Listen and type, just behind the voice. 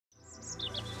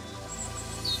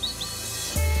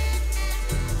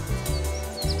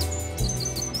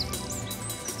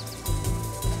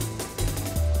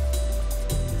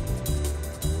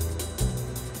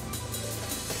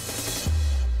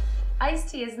Iced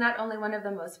tea is not only one of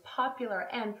the most popular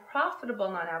and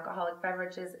profitable non-alcoholic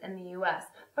beverages in the US,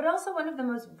 but also one of the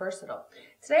most versatile.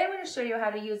 Today I'm going to show you how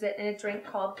to use it in a drink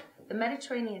called the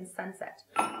Mediterranean Sunset.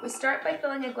 We start by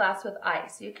filling a glass with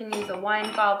ice. You can use a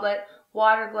wine goblet,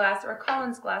 water glass, or a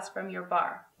Collins glass from your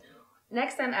bar.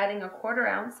 Next I'm adding a 1/4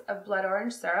 ounce of blood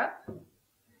orange syrup.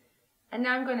 And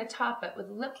now I'm going to top it with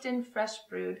Lipton fresh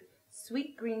brewed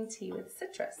sweet green tea with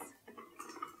citrus.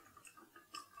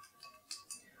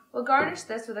 We'll garnish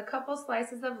this with a couple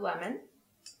slices of lemon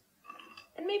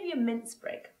and maybe a mint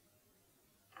sprig.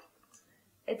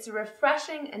 It's a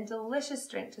refreshing and delicious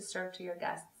drink to serve to your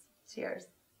guests. Cheers.